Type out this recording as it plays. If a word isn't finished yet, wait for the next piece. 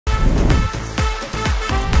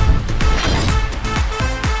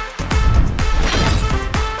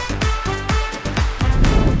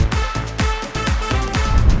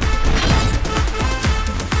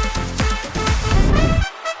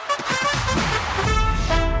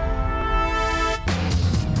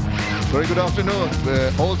Very good afternoon.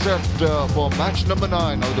 We're all set for match number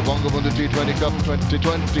 9 of the Bangabandhu T20 Cup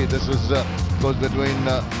 2020. This is goes between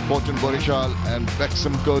Fortune Barishal and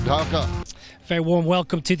Beximco Dhaka. Very warm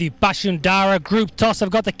welcome to the Bangabandhu group toss.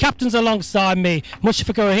 I've got the captains alongside me.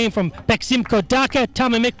 Mushrifur Rahim from Beximco Dhaka,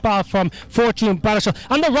 Tamim Iqbal from Fortune Barishal,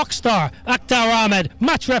 and the rock star Akhtar Ahmed,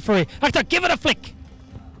 match referee. Akhtar, give it a flick.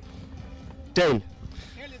 Tail.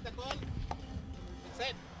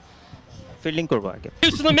 Fielding korba aage.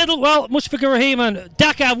 Loose in the middle. Well, Mushrifur Rahim and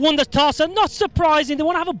Dhaka have won the toss, and not surprising, they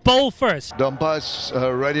want to have a bowl first. The umpires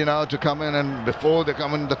are ready now to come in, and before they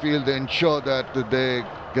come in the field, they ensure that they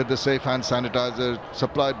get the safe hand sanitizer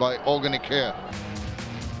supplied by Organic Hair.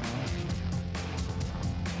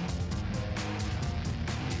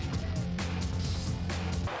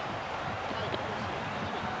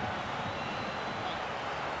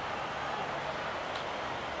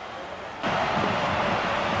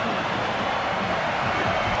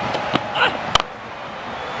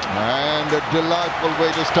 And a delightful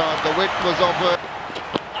way to start. The wicket was offered.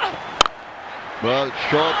 Well,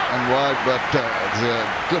 short and wide, but it's a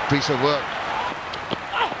good piece of work.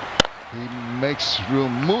 He makes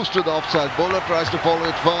room, moves to the offside. Bowler tries to follow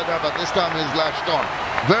it further, but this time he's latched on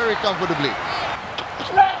very comfortably.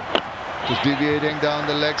 Just deviating down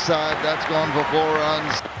the leg side. That's gone for 4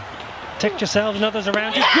 runs. Protect yourselves and others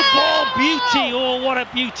around you. Good ball, beauty. Oh, what a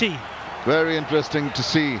beauty. Very interesting to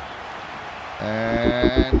see.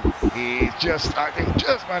 And he just, I think,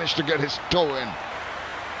 just managed to get his toe in.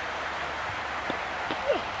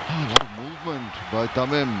 Oh, what a movement by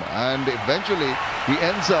Tamim. And eventually, he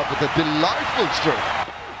ends up with a delightful stroke.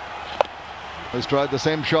 He's tried the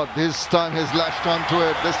same shot. This time he's latched onto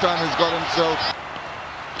it. This time he's got himself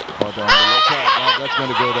caught on the leg side. Now that's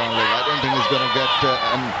going to go down leg. I don't think he's going to get...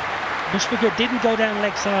 Mushrifur didn't go down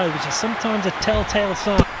leg side, which is sometimes a telltale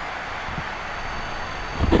sign.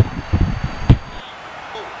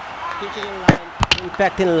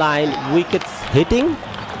 Impact in line, wickets hitting.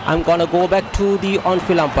 I'm gonna go back to the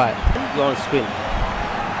on-field umpire. Go on spin.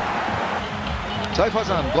 Saif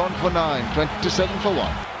Hassan gone for 9, 27 for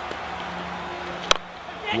 1.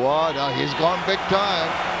 What? He's gone big time.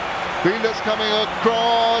 Fielders coming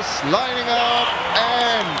across, lining up,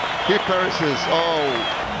 and he perishes. Oh.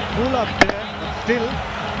 Pull up there, but still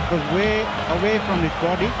was way away from his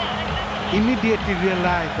body. Immediately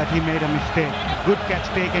realized that he made a mistake. Good catch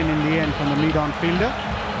taken in the end from the mid-on fielder.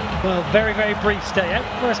 Well, very, very brief stay out.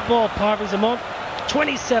 First ball, Parviz Ahmad,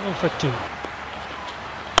 27 for 2.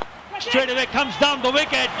 Straight away comes down the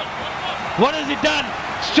wicket. What has he done?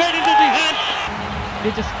 Straight into the hands.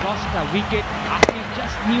 They just lost a wicket. He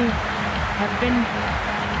just knew that when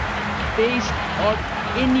pace or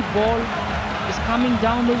any ball is coming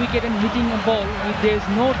down the wicket and hitting a ball, if there is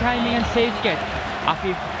no timing and safe catch,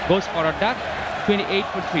 Afif goes for a duck, 28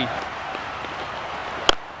 for 3.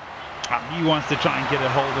 He wants to try and get a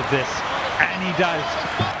hold of this, and he does.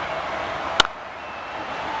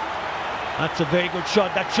 That's a very good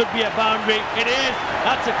shot. That should be a boundary. It is.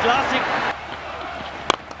 That's a classic.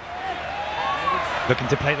 Looking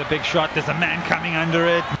to play the big shot. There's a man coming under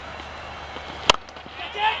it.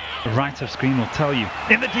 The right of screen will tell you.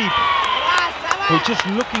 In the deep. We're just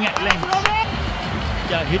looking at length.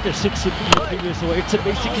 Yeah, hit a 6 in the previous over. It's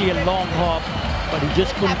basically a long hop, but he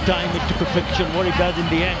just couldn't time it to perfection. What he does in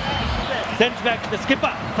the end. Sends back to the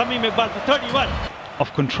skipper, Tamim Iqbal for 31.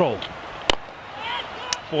 Of control.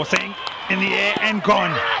 Forcing in the air and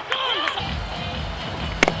gone.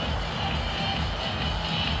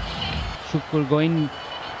 Shukul going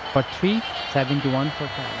for 3, 71 for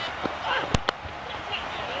 5.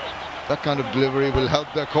 That kind of delivery will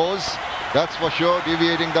help their cause. That's for sure,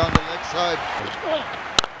 deviating down the leg side.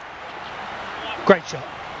 Great shot.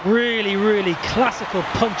 Really, really classical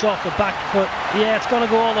punch off the back foot. Yeah, it's going to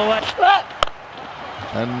go all the way.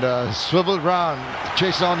 And swiveled round.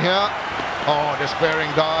 Chase on here. Oh,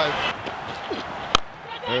 despairing dive.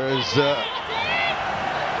 There's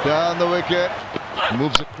down the wicket.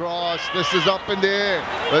 Moves across. This is up in the air.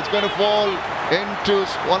 But it's going to fall into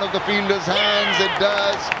one of the fielder's hands. It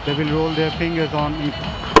does. They will roll their fingers on it.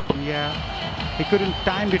 Yeah, he couldn't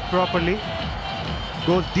time it properly.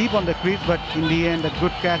 Goes deep on the crease, but in the end, a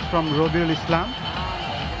good catch from Robiul Islam.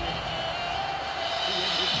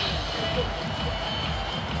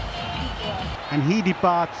 And he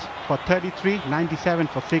departs for 33, 97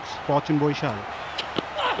 for 6, Fortune Barishal.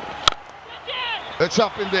 It's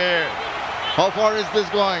up in the air. How far is this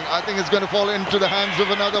going? I think it's going to fall into the hands of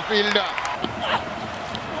another fielder.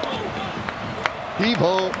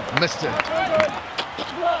 Devo missed it.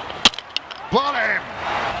 Ball him!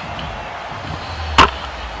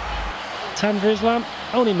 Tanvir Islam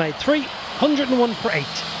only made 3, 101 for 8.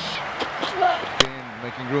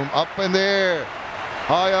 making room up in there.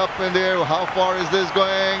 High up in there. How far is this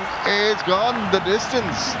going? It's gone the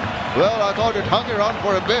distance. Well, I thought it hung around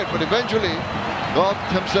for a bit, but eventually got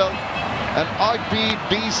himself an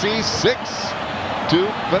IPDC 6 to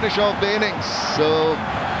finish off the innings. So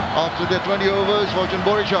after the 20 overs, Fortune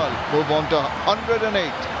Barishal move on to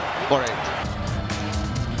 108 for 8.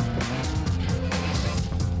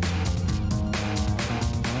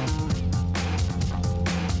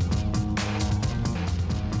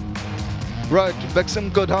 Right,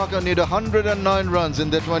 Beximco Dhaka need 109 runs in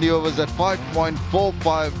their 20 overs at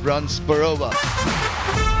 5.45 runs per over.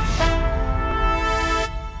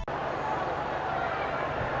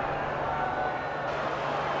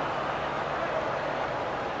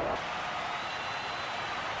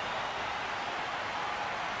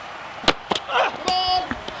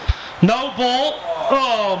 No ball.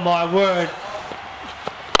 Oh my word.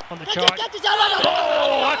 On the charge.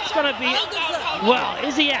 Oh, that's going to be... Well,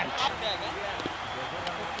 is he out?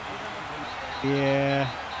 Yeah,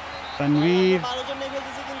 Tanveer.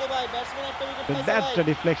 So that's the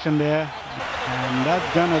deflection there. And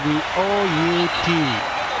that's gonna be OUT.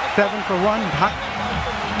 7 for 1.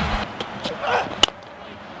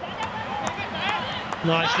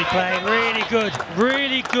 Nicely played. Really good.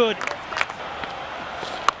 Really good.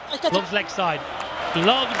 Loves leg side.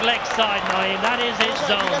 Loves leg side, Naeem. That is his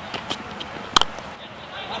zone.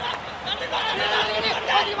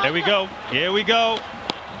 There we go. Here we go.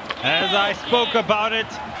 As I spoke about it.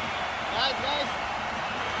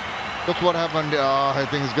 Look what happened. I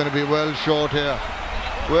think it's going to be well short here.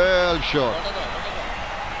 Well short.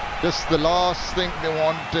 Just the last thing they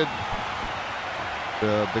wanted.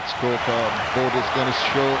 The big scorecard board is going to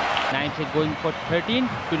show. 9 going for 13,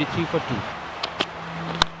 23 for 2.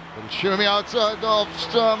 Shimmy outside the off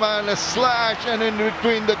stump and a slash, and in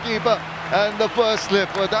between the keeper and the first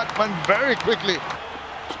slip. But that went very quickly.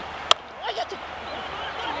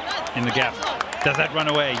 In the gap. Does that run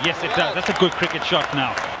away? Yes, it does. That's a good cricket shot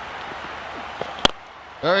now.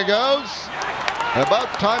 There he goes. About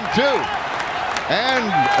time too. And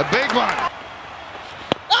a big one.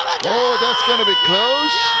 Oh, that's going to be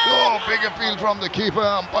close. Oh, big appeal from the keeper.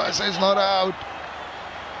 Umpire says not out.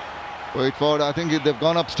 Wait for it. I think they've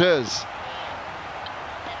gone upstairs.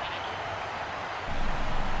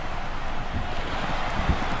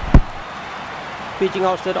 Pitching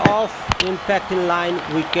outside off, impact in line,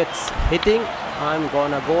 wickets hitting. I'm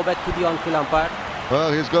gonna go back to the on-field umpire.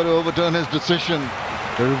 Well, he's got to overturn his decision.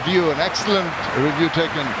 The review, an excellent review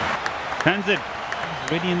taken. Tanzid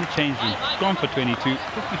ready in the change room. Gone for 22,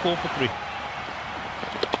 54 for 3.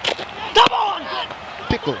 Come on!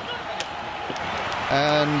 Tickle.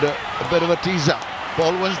 And a bit of a teaser.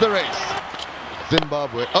 Ball wins the race.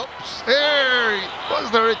 Zimbabwe. Oops. Hey!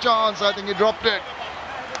 Was there a chance? I think he dropped it.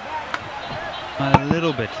 A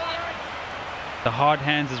little bit. The hard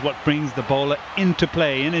hands is what brings the bowler into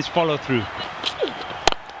play in his follow-through.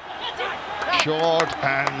 Short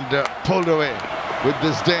and pulled away with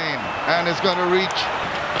disdain. And it's going to reach.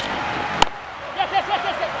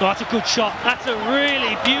 Oh, that's a good shot. That's a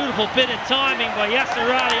really beautiful bit of timing by Yasir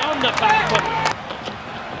Ali on the back foot.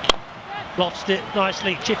 Lofts it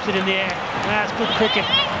nicely, chips it in the air. That's good cricket.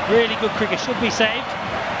 Really good cricket. Should be saved.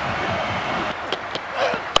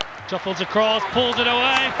 Shuffles across, pulls it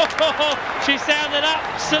away. She sounded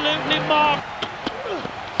absolutely marked.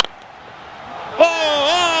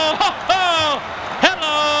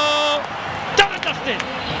 Hello! Done and dusted.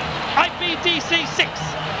 IPDC 6.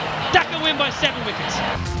 Dhaka win by 7 wickets.